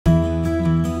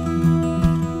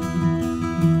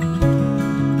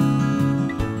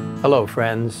Hello,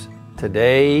 friends.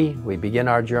 Today we begin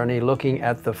our journey looking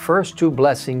at the first two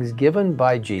blessings given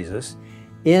by Jesus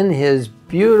in His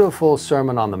beautiful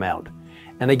Sermon on the Mount.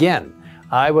 And again,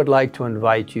 I would like to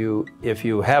invite you, if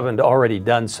you haven't already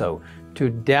done so, to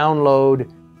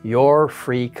download your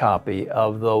free copy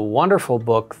of the wonderful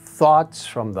book, Thoughts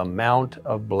from the Mount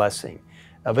of Blessing,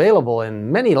 available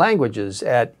in many languages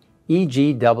at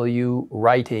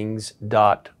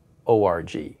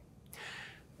egwritings.org.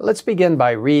 Let's begin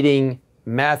by reading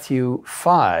Matthew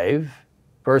 5,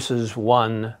 verses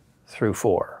 1 through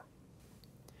 4.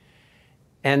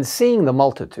 And seeing the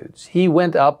multitudes, he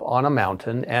went up on a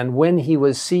mountain, and when he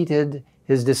was seated,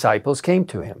 his disciples came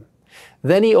to him.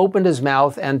 Then he opened his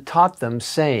mouth and taught them,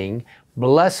 saying,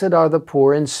 Blessed are the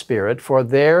poor in spirit, for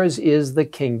theirs is the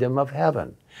kingdom of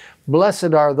heaven.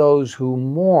 Blessed are those who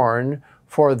mourn,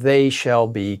 for they shall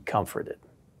be comforted.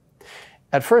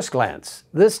 At first glance,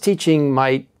 this teaching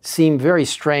might seem very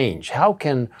strange. How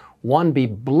can one be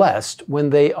blessed when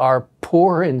they are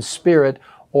poor in spirit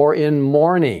or in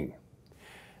mourning?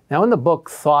 Now, in the book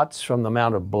Thoughts from the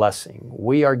Mount of Blessing,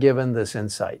 we are given this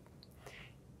insight.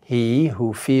 He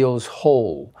who feels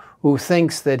whole, who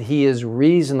thinks that he is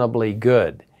reasonably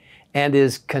good, and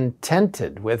is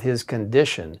contented with his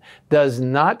condition, does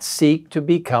not seek to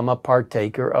become a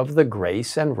partaker of the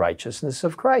grace and righteousness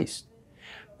of Christ.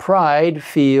 Pride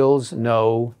feels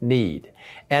no need,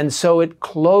 and so it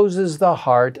closes the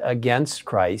heart against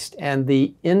Christ and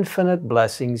the infinite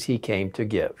blessings He came to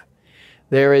give.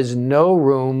 There is no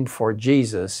room for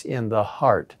Jesus in the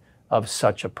heart of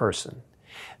such a person.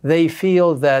 They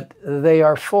feel that they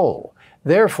are full,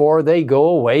 therefore they go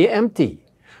away empty.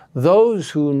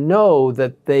 Those who know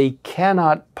that they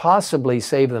cannot possibly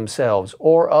save themselves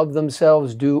or of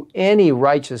themselves do any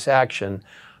righteous action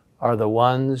are the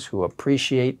ones who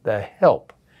appreciate the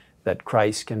help that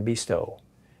Christ can bestow.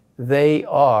 They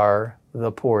are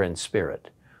the poor in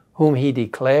spirit, whom He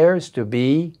declares to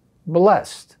be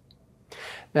blessed.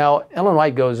 Now, Ellen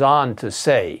White goes on to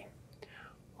say,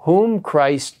 whom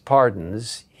Christ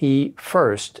pardons, He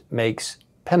first makes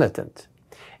penitent,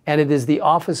 and it is the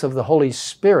office of the Holy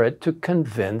Spirit to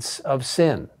convince of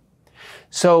sin.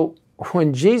 So,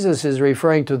 when Jesus is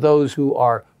referring to those who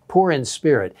are poor in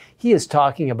spirit, He is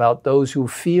talking about those who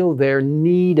feel their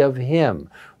need of Him,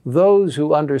 those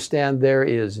who understand there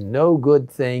is no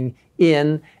good thing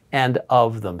in and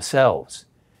of themselves.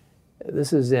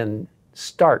 This is in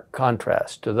stark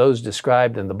contrast to those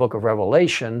described in the book of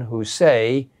Revelation who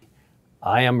say,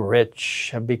 I am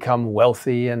rich, have become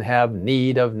wealthy, and have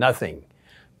need of nothing,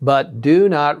 but do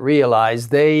not realize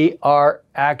they are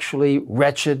actually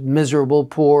wretched, miserable,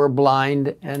 poor,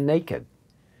 blind, and naked.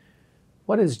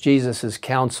 What is Jesus'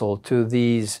 counsel to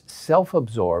these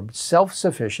self-absorbed,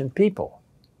 self-sufficient people?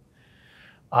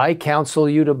 I counsel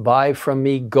you to buy from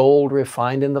me gold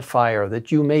refined in the fire,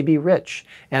 that you may be rich,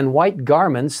 and white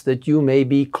garments, that you may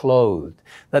be clothed,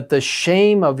 that the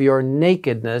shame of your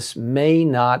nakedness may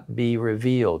not be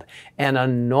revealed, and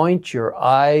anoint your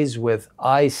eyes with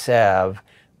eye salve,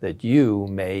 that you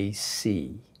may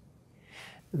see.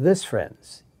 This,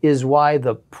 friends, is why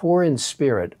the poor in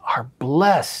spirit are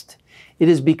blessed. It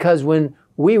is because when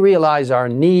we realize our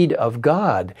need of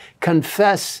God,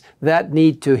 confess that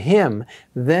need to Him,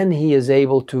 then He is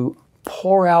able to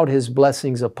pour out His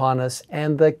blessings upon us,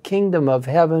 and the kingdom of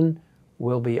heaven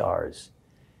will be ours.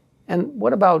 And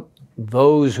what about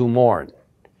those who mourn?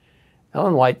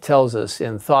 Ellen White tells us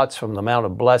in Thoughts from the Mount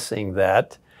of Blessing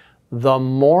that the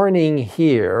mourning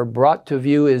here brought to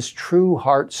view is true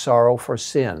heart sorrow for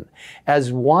sin.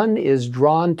 As one is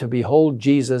drawn to behold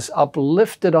Jesus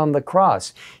uplifted on the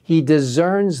cross, he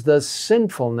discerns the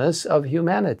sinfulness of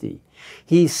humanity.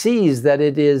 He sees that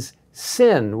it is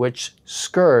sin which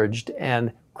scourged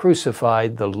and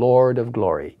crucified the Lord of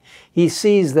glory. He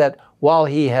sees that while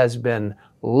He has been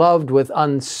loved with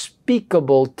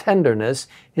unspeakable tenderness,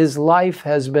 His life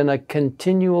has been a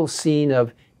continual scene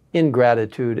of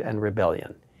ingratitude and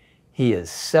rebellion. He is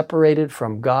separated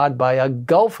from God by a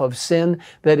gulf of sin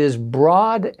that is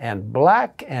broad and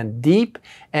black and deep,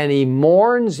 and he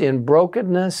mourns in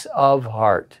brokenness of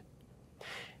heart.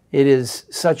 It is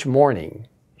such mourning,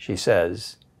 she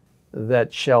says,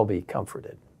 that shall be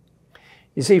comforted.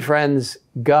 You see, friends,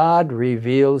 God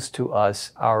reveals to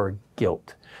us our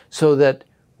guilt so that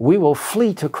we will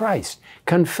flee to Christ,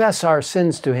 confess our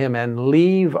sins to Him, and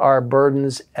leave our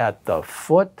burdens at the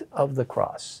foot of the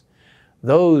cross.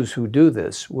 Those who do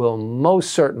this will most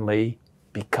certainly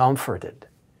be comforted.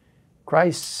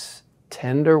 Christ's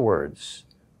tender words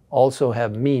also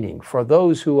have meaning for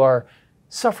those who are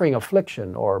suffering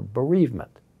affliction or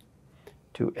bereavement.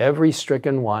 To every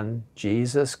stricken one,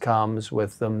 Jesus comes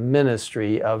with the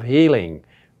ministry of healing,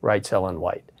 writes Ellen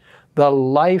White. The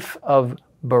life of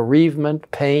bereavement,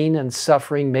 pain, and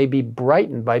suffering may be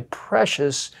brightened by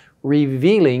precious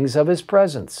revealings of His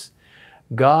presence.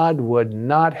 God would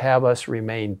not have us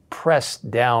remain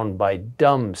pressed down by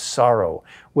dumb sorrow,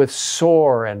 with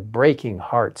sore and breaking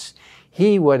hearts.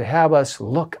 He would have us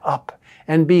look up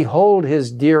and behold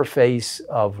His dear face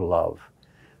of love.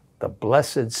 The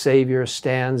blessed Savior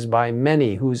stands by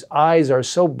many whose eyes are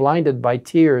so blinded by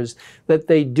tears that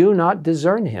they do not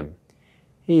discern Him.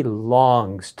 He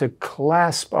longs to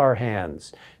clasp our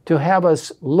hands, to have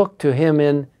us look to Him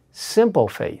in simple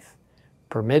faith,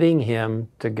 permitting Him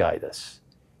to guide us.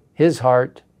 His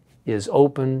heart is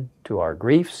open to our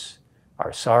griefs,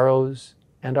 our sorrows,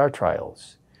 and our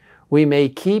trials. We may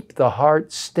keep the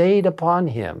heart stayed upon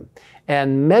Him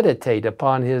and meditate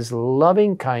upon His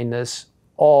loving kindness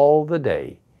all the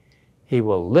day. He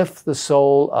will lift the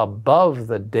soul above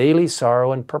the daily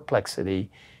sorrow and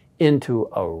perplexity into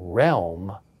a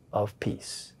realm of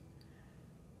peace.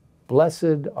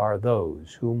 Blessed are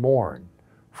those who mourn,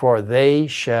 for they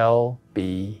shall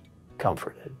be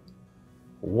comforted.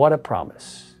 What a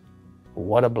promise.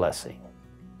 What a blessing.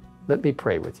 Let me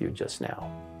pray with you just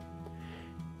now.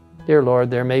 Dear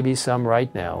Lord, there may be some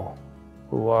right now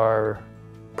who are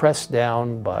pressed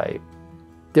down by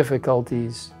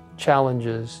difficulties,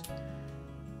 challenges,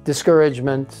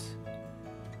 discouragement.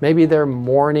 Maybe they're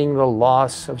mourning the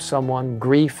loss of someone.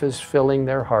 Grief is filling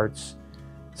their hearts.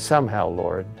 Somehow,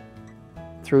 Lord,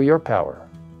 through your power,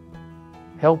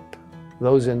 help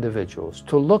those individuals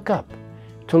to look up,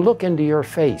 to look into your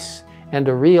face, and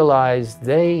to realize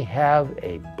they have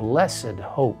a blessed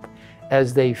hope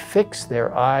as they fix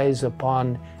their eyes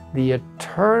upon the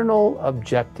eternal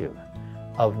objective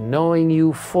of knowing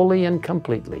you fully and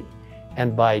completely.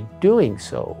 And by doing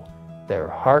so, their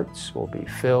hearts will be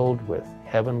filled with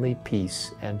heavenly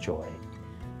peace and joy.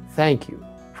 Thank you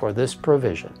for this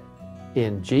provision.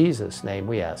 In Jesus' name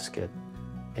we ask it.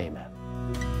 Amen.